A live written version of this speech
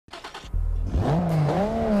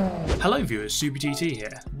Hello viewers, SuperGT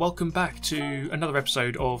here. Welcome back to another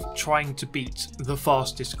episode of trying to beat the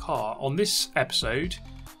fastest car. On this episode,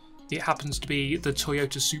 it happens to be the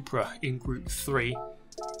Toyota Supra in Group 3,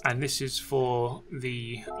 and this is for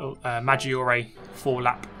the Maggiore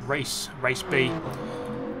 4-lap race, Race B.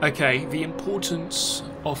 Okay, the importance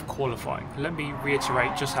of qualifying. Let me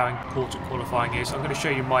reiterate just how important qualifying is. I'm going to show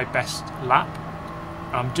you my best lap.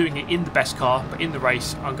 I'm doing it in the best car, but in the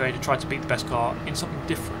race I'm going to try to beat the best car in something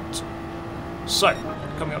different. So,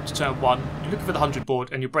 coming up to turn 1, you're looking for the 100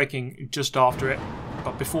 board and you're braking just after it,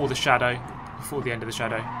 but before the shadow, before the end of the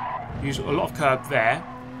shadow. Use a lot of curb there.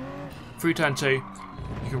 Through turn 2, you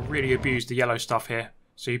can really abuse the yellow stuff here.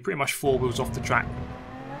 So you're pretty much 4 wheels off the track.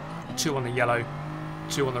 2 on the yellow,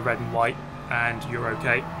 2 on the red and white, and you're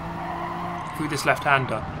okay. Through this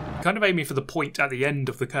left-hander, you're kind of aiming for the point at the end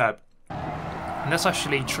of the curb. And that's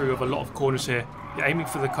actually true of a lot of corners here. You're aiming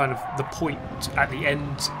for the kind of the point at the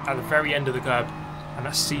end, at the very end of the curb, and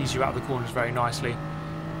that sees you out of the corners very nicely.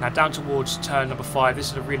 Now down towards turn number 5,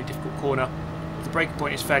 this is a really difficult corner. The braking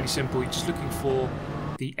point is fairly simple. You're just looking for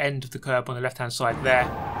the end of the curb on the left-hand side there,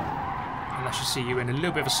 and that should see you in a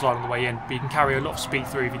little bit of a slide on the way in. But you can carry a lot of speed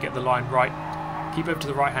through if you get the line right. Keep over to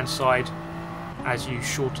the right-hand side as you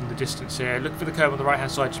shorten the distance here. Look for the curb on the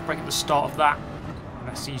right-hand side. Just brake at the start of that. And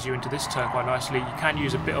that sees you into this turn quite nicely. You can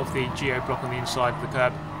use a bit of the geo block on the inside of the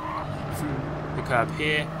curb through the curb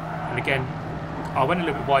here. And again, I went a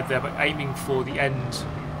little bit wide there, but aiming for the end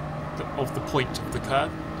of the point of the curb.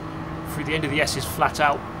 Through the end of the S's flat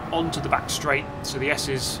out onto the back straight. So the S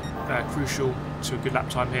is crucial to a good lap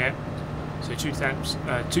time here. So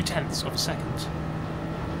 2/10 of a second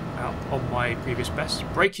out on my previous best.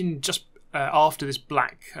 Braking just after this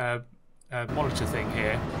black monitor thing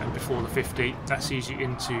here and before the 50, that sees you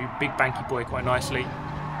into big banky boy quite nicely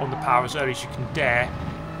on the power as early as you can dare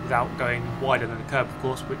without going wider than the curb, of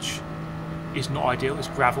course, which is not ideal. It's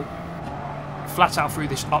gravel. Flat out through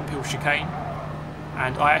this uphill chicane,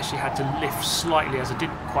 and I actually had to lift slightly as I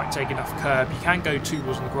didn't quite take enough curb. You can go 2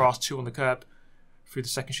 wheels on the grass, 2 on the curb through the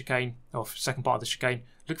second chicane, or second part of the chicane.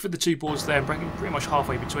 Look for the 2 boards there and braking pretty much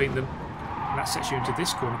halfway between them. And that sets you into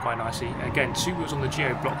this corner quite nicely. Again, 2 wheels on the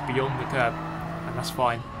geo block beyond the curb, and that's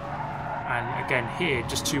fine. And again here,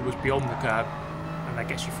 just 2 wheels beyond the curb, and that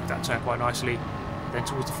gets you through that turn quite nicely. Then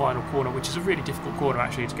towards the final corner, which is a really difficult corner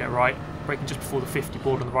actually to get right. Braking just before the 50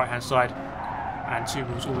 board on the right hand side, and 2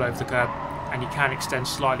 wheels all over the curb. And you can extend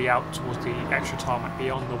slightly out towards the extra tarmac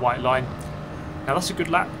beyond the white line. Now that's a good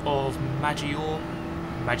lap of Maggiore.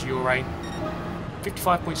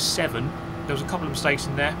 55.7. There was a couple of mistakes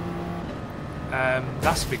in there.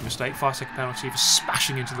 That's a big mistake, 5-second penalty for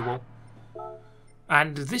smashing into the wall.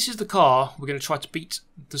 And this is the car we're going to try to beat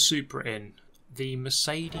the Supra in, the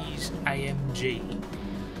Mercedes AMG.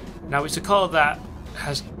 Now it's a car that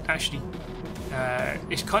has actually,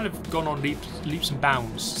 it's kind of gone on leaps and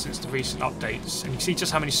bounds since the recent updates, and you can see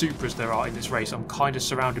just how many Supras there are in this race. I'm kind of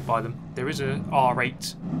surrounded by them. There is a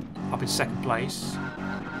R8 up in 2nd place.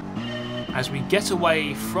 As we get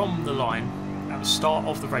away from the line at the start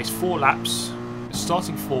of the race, 4 laps,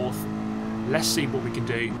 starting 4th, let's see what we can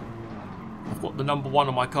do. I've got the number 1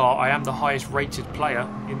 on my car. I am the highest rated player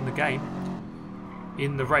in the game,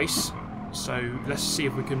 in the race, so let's see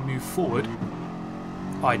if we can move forward,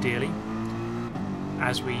 ideally,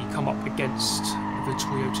 as we come up against the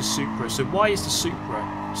Toyota Supra. So why is the Supra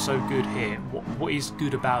so good here? What is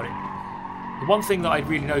good about it? The one thing that I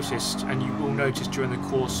really noticed, and you will notice during the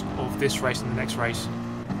course of this race and the next race,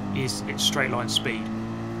 is its straight line speed,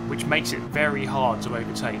 which makes it very hard to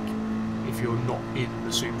overtake if you're not in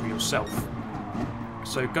the Supra yourself.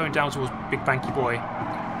 So going down towards Big Banky Boy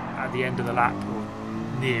at the end of the lap, or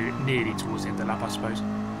nearly towards the end of the lap I suppose,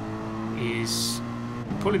 is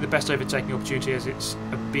probably the best overtaking opportunity, as it's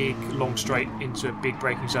a big long straight into a big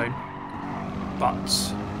braking zone. But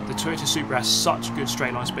the Toyota Supra has such good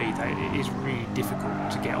straight line speed that it is really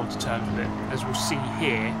difficult to get onto terms with it, as we'll see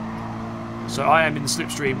here. So I am in the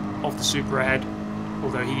slipstream of the Supra ahead,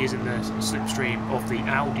 although he is in the slipstream of the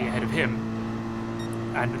Audi ahead of him.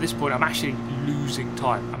 And at this point I'm actually losing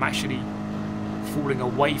time. I'm actually falling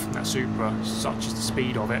away from that Supra, such is the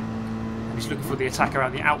speed of it. And he's looking for the attack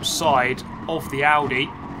around the outside of the Audi.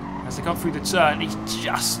 As they come through the turn, he's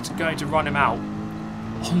just going to run him out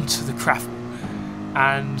onto the gravel.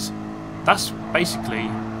 And that's basically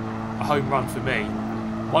a home run for me.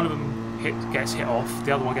 One of them gets hit off,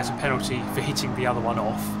 the other one gets a penalty for hitting the other one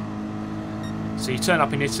off. So you turn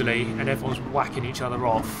up in Italy and everyone's whacking each other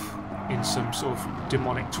off in some sort of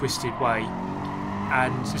demonic twisted way,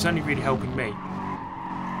 and it's only really helping me,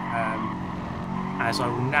 as I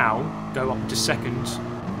will now go up to 2nd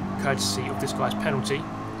courtesy of this guy's penalty.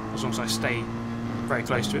 as long as I stay very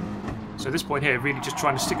close to him. So at this point here, really just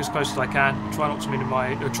trying to stick as close as I can, try to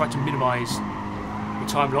minimise the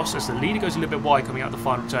time loss. As the leader goes a little bit wide coming out of the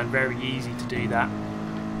final turn, very easy to do that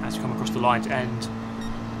as you come across the line to end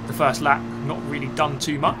the first lap. Not really done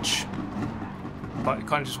too much, but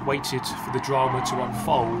kind of just waited for the drama to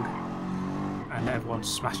unfold and everyone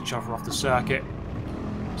smashed each other off the circuit.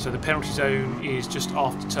 So the penalty zone is just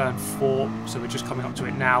after turn 4, so we're just coming up to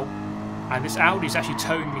it now. And this Audi is actually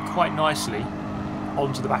towing me quite nicely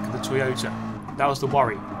onto the back of the Toyota. That was the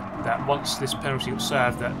worry, that once this penalty was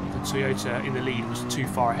served, that the Toyota in the lead was too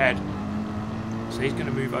far ahead. So he's going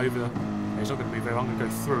to move over. No, he's not going to move over, I'm going to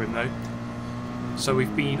go through him though. So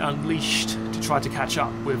we've been unleashed to try to catch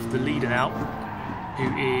up with the leader now, who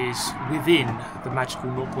is within the magical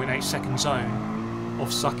 0.8 second zone of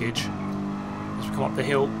suckage. As we come up the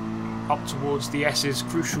hill, up towards the S's,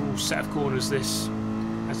 crucial set of corners this,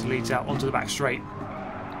 as it leads out onto the back straight.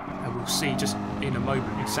 And we'll see just in a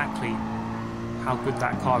moment exactly how good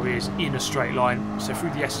that car is in a straight line. So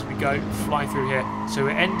through the S's we go, flying through here. So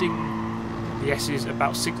we're ending the S's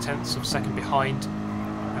about 0.6 of a second behind,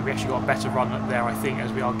 and we actually got a better run up there, I think,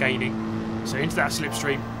 as we are gaining. So into that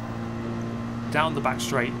slipstream, down the back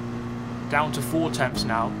straight, down to 0.4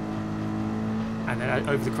 now, and then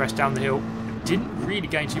over the crest down the hill. Didn't really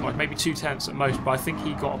gain too much, maybe 0.2 at most, but I think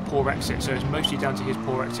he got a poor exit, so it's mostly down to his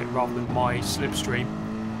poor exit rather than my slipstream.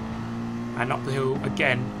 And up the hill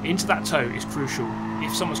again, into that toe is crucial.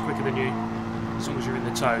 If someone's quicker than you, as long as you're in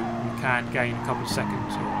the toe, you can gain a couple of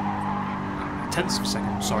seconds, or tenths of a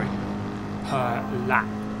second, sorry, per lap.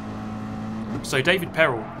 So David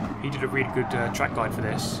Perrell, he did a really good track guide for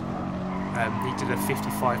this. He did a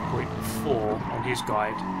 55.4 on his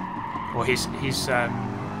guide, or his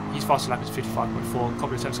fastest lap is 55.4, a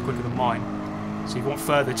couple of tenths quicker than mine. So if you want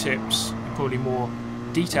further tips, and probably more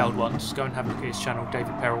detailed ones, go and have a look at his channel,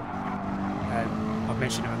 David Perrell. I've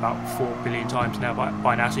mentioned him about 4 billion times now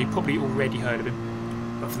by now, so you've probably already heard of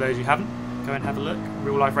him. But for those who haven't, go and have a look.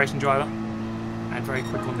 Real life racing driver, and very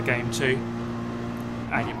quick on the game too.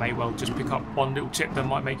 And you may well just pick up one little tip that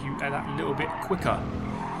might make you that little bit quicker.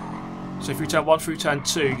 So through turn 1 through turn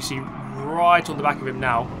 2, you see right on the back of him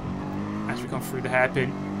now, as we come through the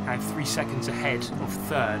hairpin, and 3 seconds ahead of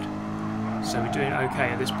third. So we're doing okay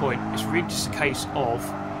at this point. It's really just a case of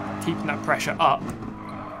keeping that pressure up,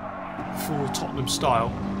 full Tottenham style,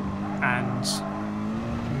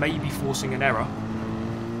 and maybe forcing an error,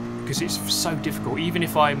 because it's so difficult. Even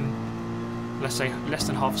if I'm, let's say, less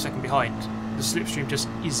than half a second behind, the slipstream just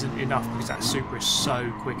isn't enough because that Supra is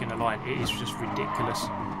so quick in the line. It is just ridiculous.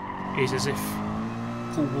 It is as if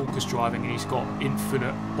Paul Walker's driving and he's got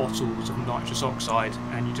infinite bottles of nitrous oxide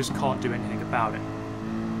and you just can't do anything about it.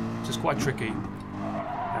 So it's quite tricky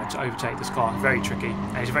to overtake this car. Very tricky,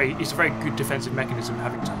 and it's a very good defensive mechanism,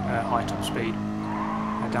 having high top speed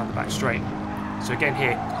down the back straight. So again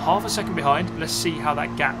here, half a second behind. Let's see how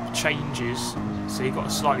that gap changes. So he got a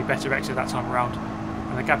slightly better exit that time around,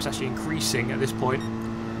 and the gap's actually increasing at this point,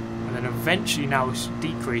 and then eventually now it's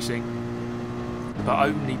decreasing, but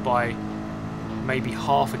only by maybe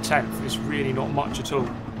half a tenth. It's really not much at all.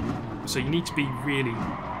 So you need to be really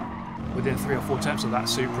within 3 or 4 tenths of that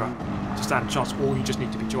Supra to stand a chance, or you just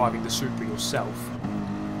need to be driving the Supra yourself,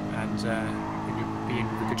 and you'll be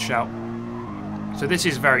in with a good shout. So this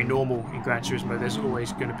is very normal in Gran Turismo. There's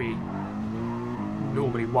always going to be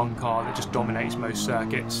normally one car that just dominates most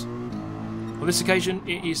circuits. On this occasion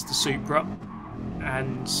it is the Supra,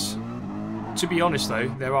 and to be honest though,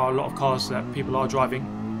 there are a lot of cars that people are driving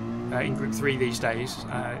in Group 3 these days.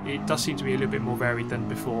 It does seem to be a little bit more varied than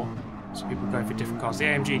before, so people go for different cars. The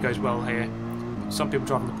AMG goes well here, some people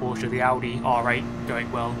driving the Porsche, the Audi R8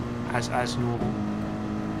 going well as normal,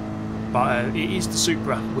 but it is the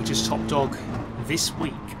Supra which is top dog this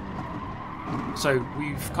week. So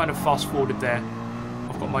we've kind of fast forwarded there.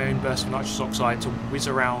 I've got my own burst of nitrous oxide to whiz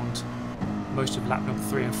around most of lap number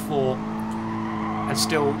 3 and 4, and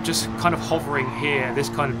still just kind of hovering here, this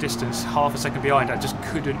kind of distance, half a second behind. I just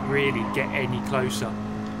couldn't really get any closer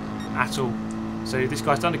at all. So this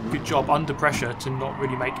guy's done a good job under pressure to not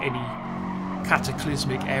really make any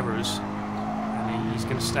cataclysmic errors, and he's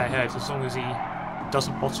going to stay ahead as long as he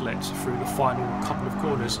doesn't bottle it through the final couple of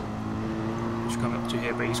corners, which we're coming up to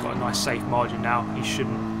here. But he's got a nice safe margin now. He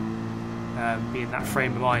shouldn't be in that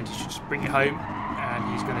frame of mind. He should just bring it home,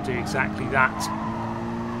 and he's going to do exactly that.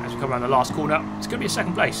 As we come around the last corner, it's going to be a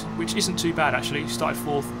second place, which isn't too bad actually. Started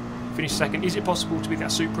 4th, finished 2nd. Is it possible to be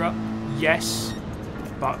that Supra? Yes,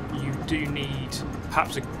 but you do need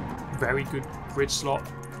perhaps a very good grid slot,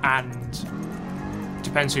 and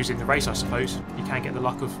depends who's in the race, I suppose. You can get the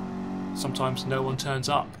luck of sometimes no one turns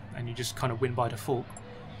up and you just kind of win by default.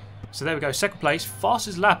 So there we go, second place,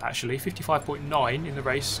 fastest lap actually, 55.9 in the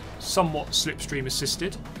race, somewhat slipstream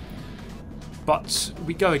assisted. But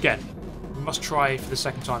we go again. We must try for the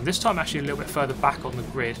second time. This time actually a little bit further back on the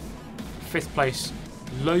grid. 5th place,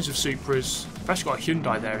 loads of Supras. We've actually got a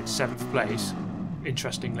Hyundai there in 7th place,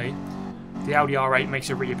 interestingly. The Audi R8 makes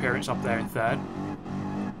a reappearance up there in 3rd.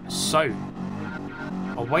 So,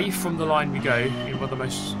 away from the line we go in one of the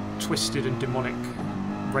most twisted and demonic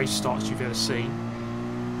race starts you've ever seen.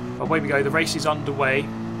 Away we go, the race is underway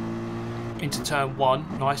into turn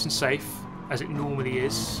 1, nice and safe, as it normally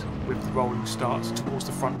is with the rolling starts, towards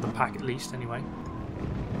the front of the pack at least anyway.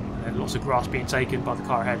 And then lots of grass being taken by the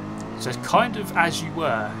car ahead. So it's kind of as you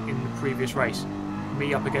were in the previous race.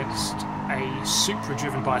 Me up against a Supra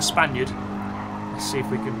driven by a Spaniard. Let's see if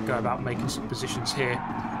we can go about making some positions here.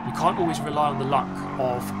 You can't always rely on the luck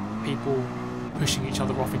of people pushing each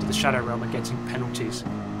other off into the shadow realm and getting penalties.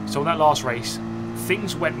 So on that last race,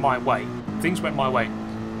 things went my way. Things went my way.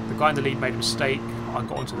 The guy in the lead made a mistake. I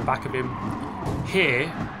got onto the back of him.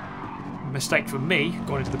 Here, mistake from me,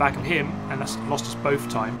 got into the back of him, and that's lost us both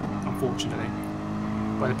time, unfortunately.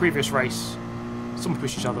 But in the previous race, someone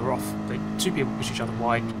pushed each other off. Two people pushed each other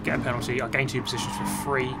wide, get a penalty. I gained 2 positions for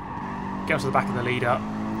free. Get onto the back of the leader.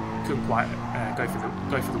 Couldn't quite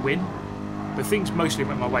go for the win. But things mostly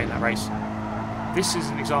went my way in that race. This is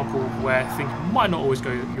an example where things might not always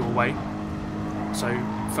go your way. So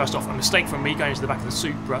first off, a mistake from me going into the back of the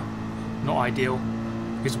Supra, not ideal,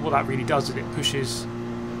 because what that really does is it pushes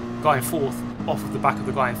guy in 4th off of the back of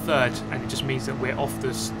the guy in 3rd, and it just means that we're off the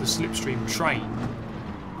slipstream train,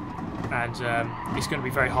 and it's going to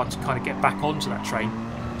be very hard to kind of get back onto that train,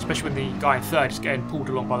 especially when the guy in 3rd is getting pulled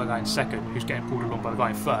along by the guy in 2nd, who's getting pulled along by the guy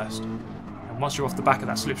in 1st. And once you're off the back of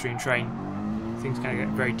that slipstream train, things can get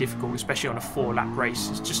very difficult, especially on a 4-lap race.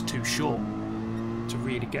 It's just too short to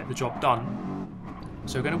really get the job done.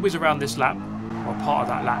 So we're going to whiz around this lap, or part of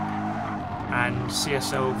that lap, and see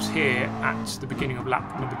ourselves here at the beginning of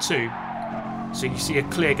lap number 2. So you see a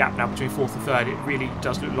clear gap now between 4th and 3rd. It really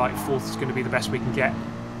does look like 4th is going to be the best we can get,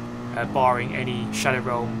 barring any Shadow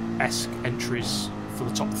Realm-esque entries for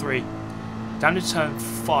the top 3. Down to turn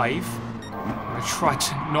 5, I'm going to try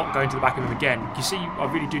to not go into the back of him again. You see,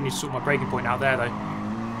 I really do need to sort my braking point out there though,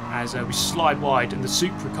 as we slide wide and the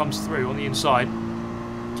Supra comes through on the inside.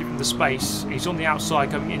 Give him the space. He's on the outside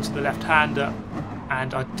coming into the left-hander,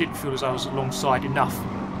 and I didn't feel as I was alongside enough.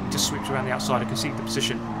 He just sweeps around the outside. I can see the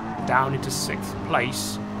position down into 6th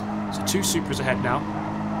place. So 2 Supras ahead now,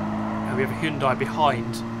 and we have a Hyundai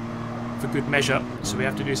behind for good measure. So we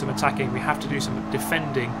have to do some attacking. We have to do some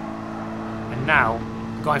defending. And now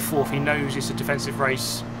the guy in 4th, he knows it's a defensive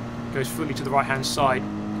race. Goes fully to the right-hand side.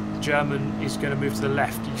 The German is going to move to the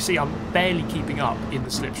left. You see, I'm barely keeping up in the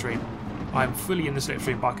slipstream. I'm fully in the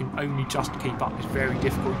slipstream, but I can only just keep up. It's very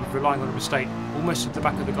difficult. You're relying on a mistake. Almost at the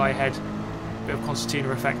back of the guy ahead. Bit of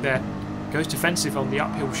concertina effect there. Goes defensive on the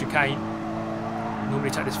uphill chicane.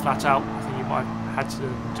 Normally take this flat out. I think you might have had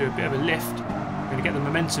to do a bit of a lift. I'm going to get the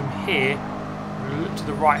momentum here. I'm going to look to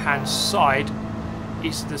the right-hand side.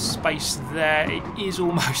 Is the space there? It is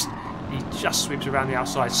almost. He just sweeps around the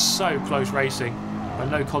outside. So close racing, but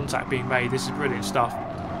no contact being made. This is brilliant stuff.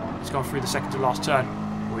 He's gone through the second to last turn.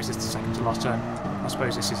 Or is this the second to last turn? I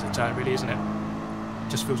suppose this is the turn, really, isn't it?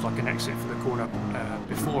 Just feels like an exit for the corner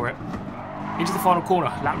before it. Into the final corner,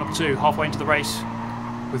 lap number 2, halfway into the race,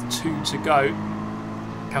 with 2 to go.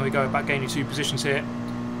 Can we go about gaining 2 positions here?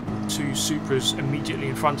 2 Supras immediately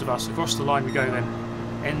in front of us. Across the line we go then,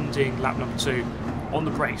 ending lap number 2. On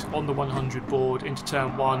the brakes, on the 100 board, into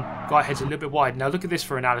turn 1. Guy heads a little bit wide. Now look at this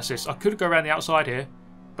for analysis. I could go around the outside here,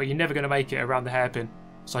 but you're never going to make it around the hairpin.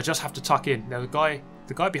 So I just have to tuck in. Now the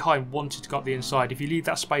guy behind wanted to go up the inside. If you leave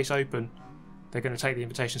that space open, they're going to take the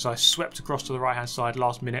invitation. So I swept across to the right hand side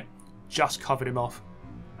last minute, just covered him off,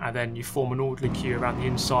 and then you form an orderly queue around the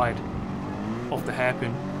inside of the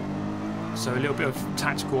hairpin. So a little bit of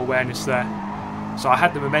tactical awareness there. So I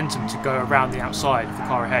had the momentum to go around the outside of the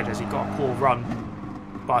car ahead as he got a poor run,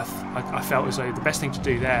 but I felt as though the best thing to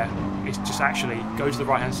do there is just actually go to the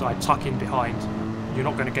right hand side, tuck in behind. You're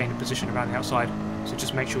not going to gain a position around the outside, so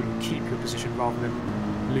just make sure you keep your position rather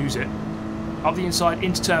than lose it. Up the inside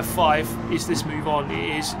into turn 5. Is this move on?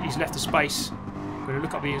 It is. He's left the space. We're going to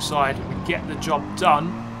look up the inside. We get the job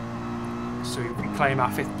done. So we reclaim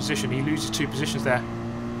our 5th position. He loses 2 positions there.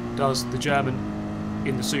 Does the German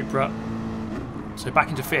in the Supra. So back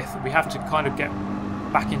into 5th. We have to kind of get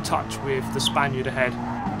back in touch with the Spaniard ahead.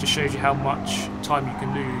 Just shows you how much time you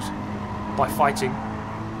can lose by fighting.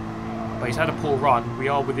 But he's had a poor run. We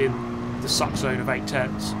are within the suck zone of 8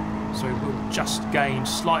 tenths. So we'll just gain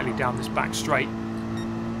slightly down this back straight.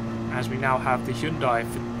 And as we now have the Hyundai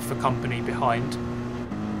for company behind.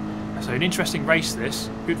 So an interesting race this,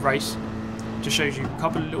 good race. Just shows you a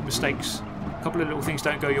couple of little mistakes, a couple of little things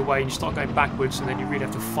don't go your way and you start going backwards, and then you really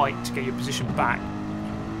have to fight to get your position back.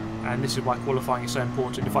 And this is why qualifying is so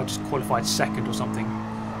important. If I just qualified second or something,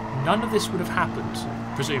 none of this would have happened,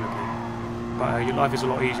 presumably. But your life is a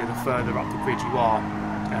lot easier the further up the grid you are,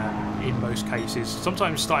 in most cases.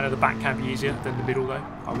 Sometimes starting at the back can be easier than the middle though,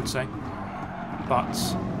 I would say. But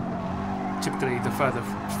typically the further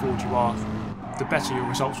forward you are, the better your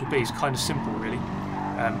results will be. It's kind of simple really,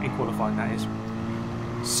 in qualifying that is.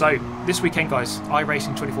 So this weekend guys,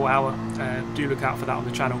 iRacing 24 hour, do look out for that on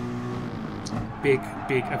the channel. Big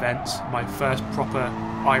event, my first proper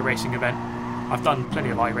iRacing event. I've done plenty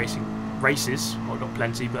of iRacing races, well not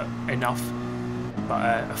plenty but enough.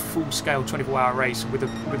 But a full-scale 24-hour race with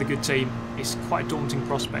a good team is quite a daunting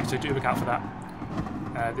prospect, so do look out for that.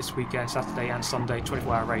 This weekend, Saturday and Sunday,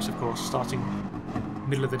 24-hour race of course, starting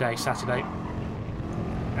middle of the day Saturday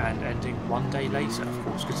and ending one day later of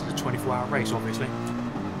course because it's a 24-hour race obviously.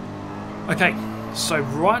 Okay, so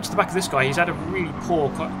right to the back of this guy, he's had a really poor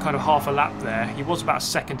kind of half a lap there. He was about a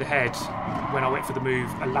second ahead when I went for the move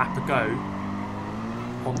a lap ago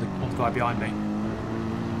on the guy behind me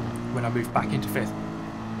when I moved back into 5th.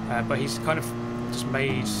 But he's kind of just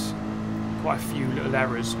made quite a few little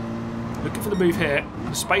errors. Looking for the move here,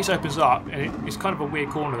 the space opens up and it's kind of a weird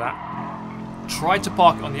corner that. Tried to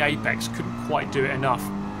park it on the apex, couldn't quite do it enough.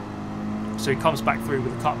 So he comes back through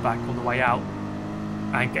with a cutback on the way out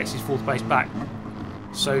and gets his 4th place back.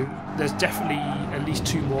 So there's definitely at least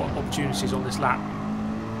 2 more opportunities on this lap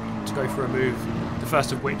to go for a move. The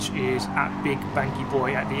first of which is at Big Banky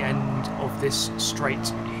Boy at the end of this straight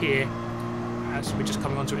here. As we're just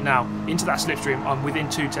coming onto it now. Into that slipstream, I'm within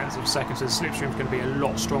 0.2 of a second, so the slipstream is going to be a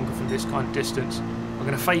lot stronger from this kind of distance. I'm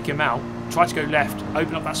going to fake him out, try to go left,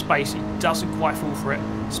 open up that space. He doesn't quite fall for it.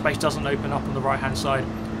 The space doesn't open up on the right hand side.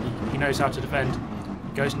 He knows how to defend.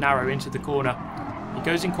 He goes narrow into the corner. He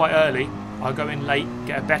goes in quite early. I'll go in late,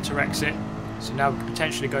 get a better exit. So now we can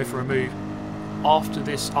potentially go for a move after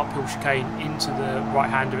this uphill chicane into the right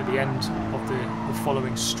hander at the end of the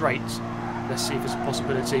following straight. Let's see if there's a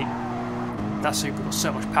possibility. That Supra got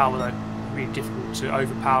so much power though, really difficult to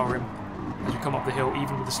overpower him as we come up the hill,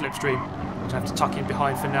 even with the slipstream. So I have to tuck in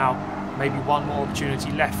behind for now. Maybe one more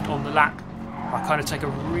opportunity left on the lap. I kind of take a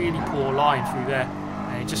really poor line through there,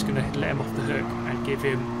 and you're just going to let him off the hook and give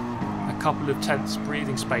him a couple of tenths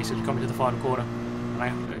breathing space as we come into the final corner. And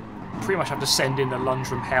I pretty much have to send in the lunge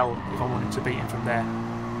from hell if I wanted to beat him from there.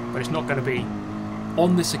 But it's not going to be.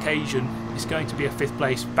 On this occasion, it's going to be a 5th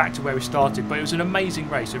place, back to where we started, but it was an amazing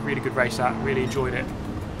race, a really good race that, really enjoyed it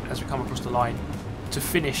as we come across the line to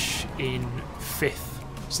finish in 5th.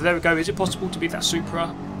 So there we go. Is it possible to beat that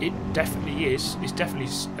Supra? It definitely is. It's definitely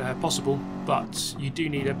possible, but you do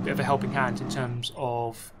need a bit of a helping hand in terms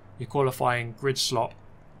of your qualifying grid slot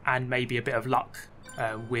and maybe a bit of luck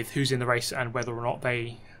with who's in the race and whether or not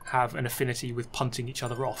they have an affinity with punting each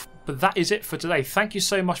other off. But that is it for today. Thank you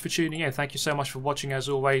so much for tuning in. Thank you so much for watching as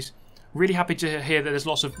always. Really happy to hear that there's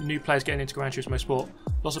lots of new players getting into Gran Turismo Sport.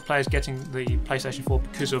 Lots of players getting the PlayStation 4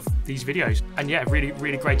 because of these videos. And yeah,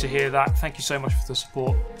 really great to hear that. Thank you so much for the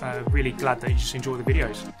support. Really glad that you just enjoy the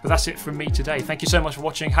videos. But that's it from me today. Thank you so much for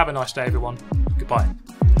watching. Have a nice day everyone. Goodbye.